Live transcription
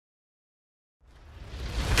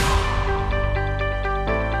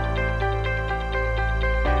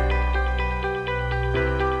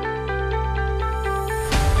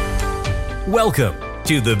Welcome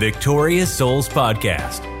to the Victorious Souls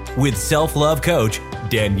Podcast with self-love coach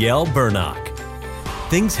Danielle Burnock.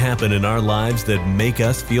 Things happen in our lives that make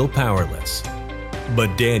us feel powerless.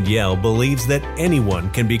 But Danielle believes that anyone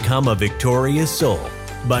can become a victorious soul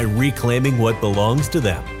by reclaiming what belongs to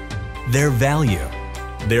them, their value,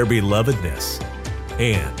 their belovedness,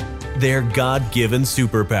 and their God-given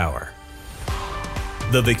superpower.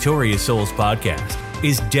 The Victorious Souls Podcast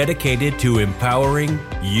is dedicated to empowering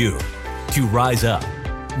you to rise up,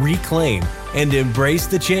 reclaim, and embrace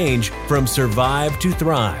the change from survive to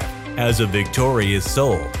thrive as a victorious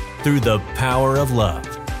soul through the power of love.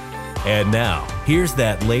 And now, here's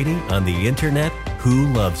that lady on the internet who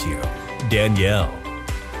loves you, Danielle.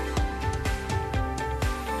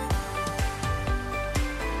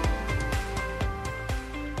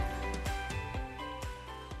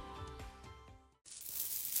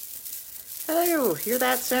 Hello, hear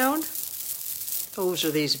that sound? Those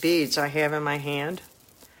are these beads I have in my hand.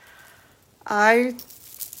 I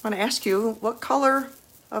want to ask you, what color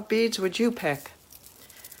of beads would you pick?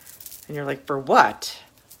 And you're like, for what?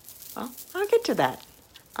 Well, I'll get to that.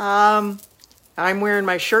 I'm wearing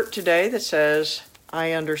my shirt today that says,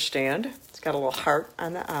 I understand. It's got a little heart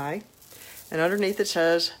on the eye. And underneath it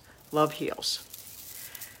says, love heals.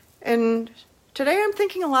 And today I'm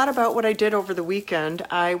thinking a lot about what I did over the weekend.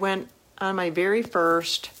 I went on my very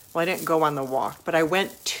first, well, I didn't go on the walk, but I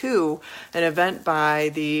went to an event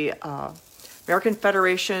by the American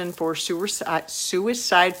Federation for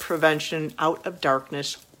Suicide Prevention Out of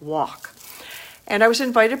Darkness Walk. And I was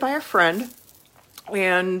invited by a friend,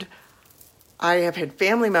 and I have had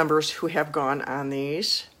family members who have gone on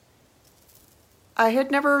these. I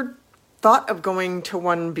had never thought of going to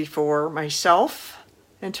one before myself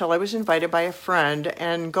until I was invited by a friend,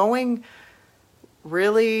 and going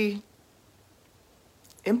really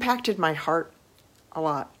impacted my heart a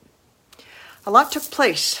lot. A lot took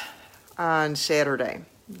place on Saturday.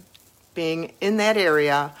 Being in that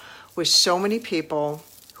area with so many people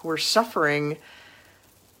who were suffering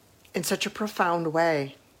in such a profound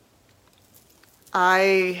way.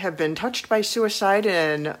 I have been touched by suicide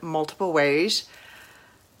in multiple ways,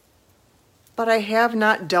 but I have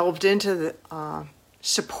not delved into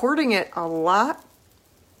supporting it a lot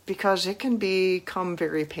because it can become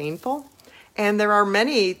very painful. And there are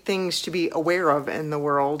many things to be aware of in the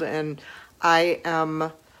world, and I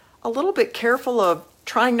am a little bit careful of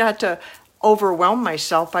trying not to overwhelm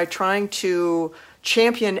myself by trying to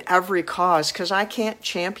champion every cause, because I can't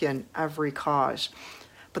champion every cause.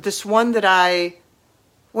 But this one that I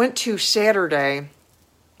went to Saturday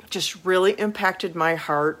just really impacted my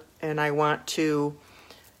heart, and I want to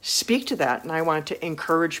speak to that, and I want to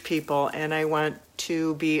encourage people, and I want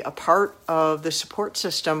to be a part of the support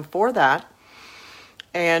system for that.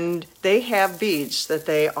 And they have beads that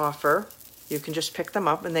they offer. You can just pick them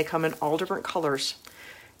up, and they come in all different colors.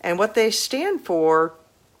 And what they stand for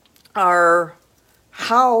are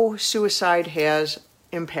how suicide has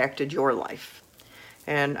impacted your life.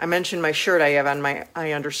 And I mentioned my shirt I have on my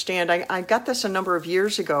I Understand. I got this a number of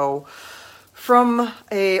years ago from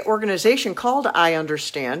an organization called I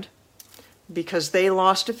Understand, because they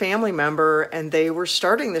lost a family member, and they were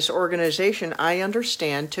starting this organization, I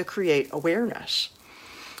Understand, to create awareness.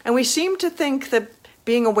 And we seem to think that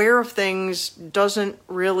being aware of things doesn't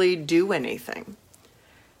really do anything.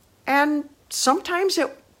 And sometimes it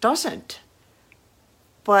doesn't.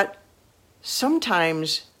 But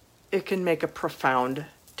sometimes it can make a profound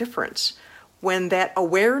difference when that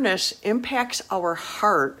awareness impacts our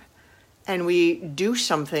heart and we do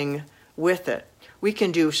something with it. We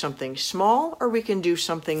can do something small, or we can do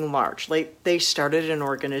something large. Like, they started an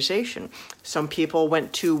organization. Some people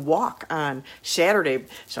went to walk on Saturday.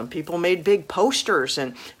 Some people made big posters,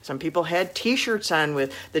 and some people had T-shirts on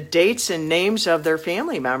with the dates and names of their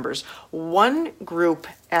family members. One group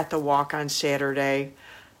at the walk on Saturday,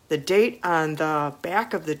 the date on the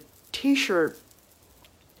back of the T-shirt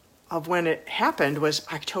of when it happened was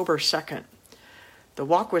October 2nd. The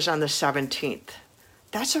walk was on the 17th.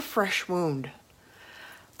 That's a fresh wound.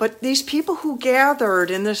 But these people who gathered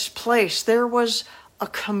in this place, there was a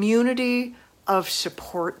community of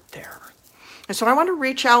support there. And so I want to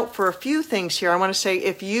reach out for a few things here. I want to say,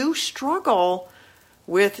 if you struggle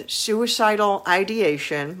with suicidal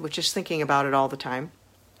ideation, which is thinking about it all the time,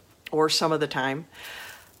 or some of the time,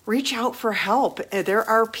 reach out for help. There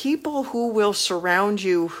are people who will surround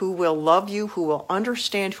you, who will love you, who will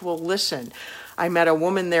understand, who will listen. I met a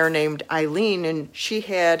woman there named Eileen, and she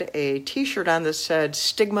had a T-shirt on that said,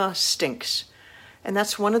 "Stigma stinks." And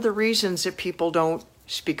that's one of the reasons that people don't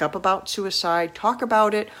speak up about suicide, talk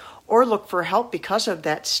about it, or look for help because of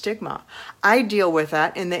that stigma. I deal with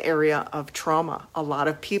that in the area of trauma. A lot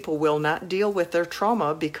of people will not deal with their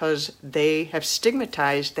trauma because they have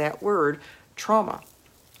stigmatized that word, trauma.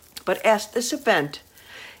 But at this event,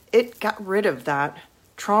 it got rid of that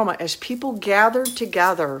trauma as people gathered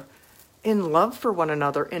together in love for one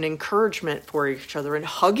another and encouragement for each other and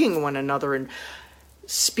hugging one another and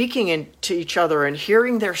speaking to each other and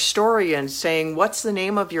hearing their story and saying, what's the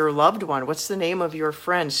name of your loved one? What's the name of your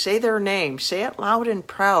friend? Say their name. Say it loud and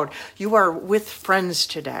proud. You are with friends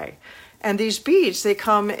today. And these beads, they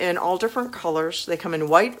come in all different colors. They come in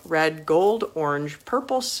white, red, gold, orange,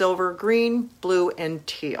 purple, silver, green, blue, and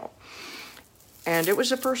teal. And it was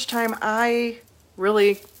the first time I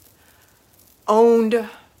really owned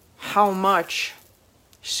how much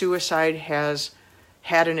suicide has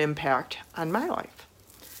had an impact on my life.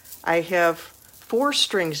 I have 4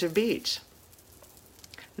 strings of beads,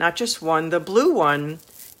 not just one. The blue one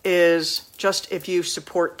is just if you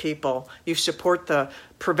support people, you support the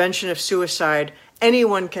prevention of suicide,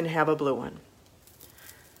 anyone can have a blue one.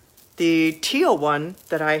 The teal one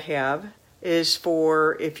that I have is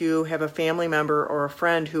for if you have a family member or a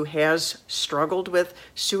friend who has struggled with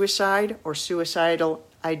suicide or suicidal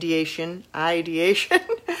ideation,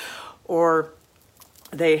 or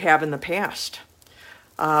they have in the past.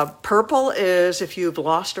 Purple is if you've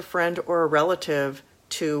lost a friend or a relative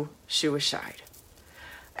to suicide.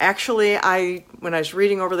 Actually, when I was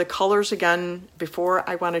reading over the colors again before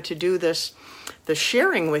I wanted to do the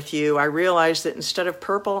sharing with you, I realized that instead of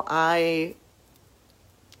purple, I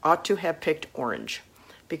ought to have picked orange,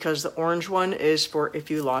 because the orange one is for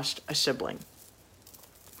if you lost a sibling.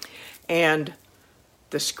 And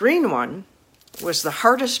this green one was the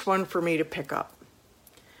hardest one for me to pick up,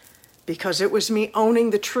 because it was me owning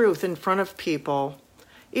the truth in front of people.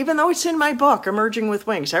 Even though it's in my book, Emerging with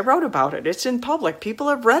Wings, I wrote about it. It's in public. People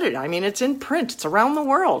have read it. I mean, it's in print. It's around the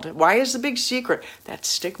world. Why is the big secret? That's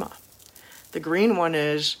stigma. The green one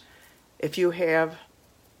is if you have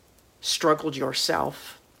struggled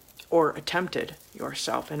yourself or attempted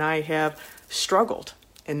yourself. And I have struggled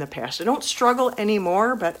in the past. I don't struggle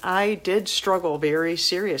anymore, but I did struggle very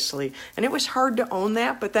seriously. And it was hard to own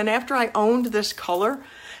that. But then after I owned this color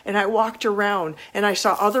and I walked around and I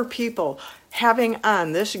saw other people having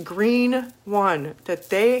on this green one that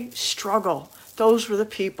they struggle, those were the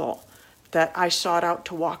people that I sought out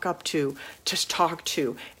to walk up to talk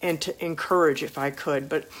to, and to encourage if I could.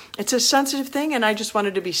 But it's a sensitive thing, and I just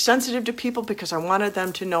wanted to be sensitive to people because I wanted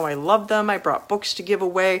them to know I loved them. I brought books to give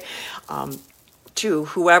away to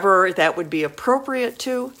whoever that would be appropriate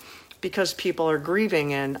to, because people are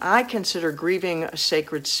grieving, and I consider grieving a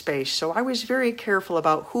sacred space. So I was very careful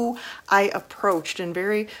about who I approached and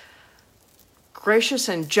very gracious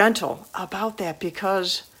and gentle about that,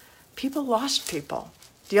 because people lost people.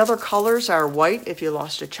 The other colors are white if you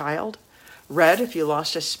lost a child, red if you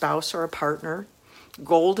lost a spouse or a partner,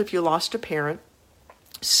 gold if you lost a parent,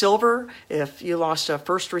 silver if you lost a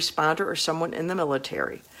first responder or someone in the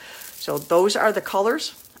military. So those are the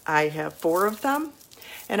colors. I have 4 of them.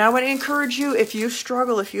 And I want to encourage you, if you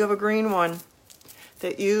struggle, if you have a green one,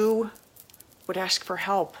 that you would ask for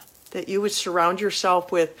help, that you would surround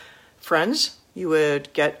yourself with friends. You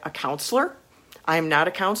would get a counselor. I am not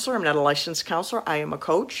a counselor. I'm not a licensed counselor. I am a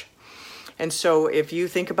coach. And so if you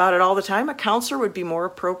think about it all the time, a counselor would be more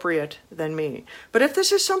appropriate than me. But if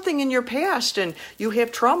this is something in your past and you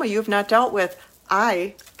have trauma you have not dealt with,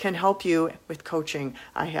 I can help you with coaching.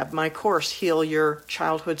 I have my course, Heal Your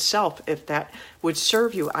Childhood Self, if that would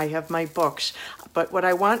serve you. I have my books. But what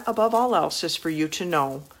I want above all else is for you to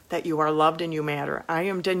know that you are loved and you matter. I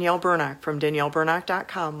am Danielle Burnock from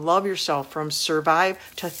DanielleBurnock.com. Love yourself from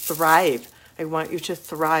survive to thrive. I want you to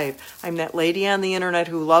thrive. I'm that lady on the internet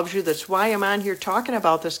who loves you. That's why I'm on here talking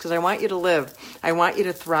about this, because I want you to live. I want you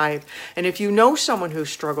to thrive. And if you know someone who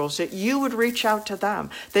struggles, that you would reach out to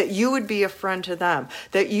them, that you would be a friend to them,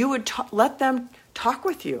 that you would let them talk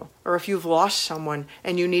with you. Or if you've lost someone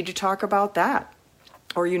and you need to talk about that,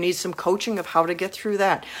 or you need some coaching of how to get through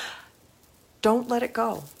that, don't let it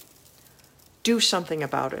go. Do something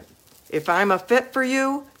about it. If I'm a fit for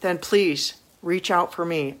you, then please reach out for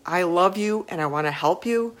me. I love you and I want to help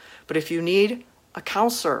you. But if you need a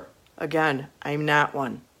counselor, again, I'm not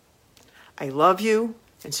one. I love you.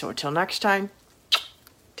 And so until next time,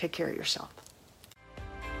 take care of yourself.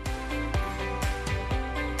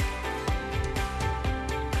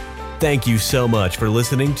 Thank you so much for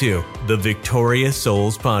listening to the Victorious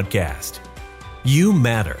Souls Podcast. You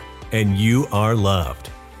matter and you are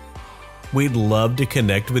loved. We'd love to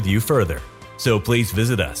connect with you further. So please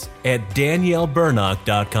visit us at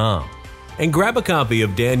DanielleBurnock.com and grab a copy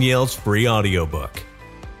of Danielle's free audiobook.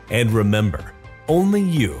 And remember, only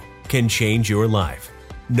you can change your life.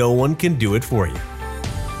 No one can do it for you.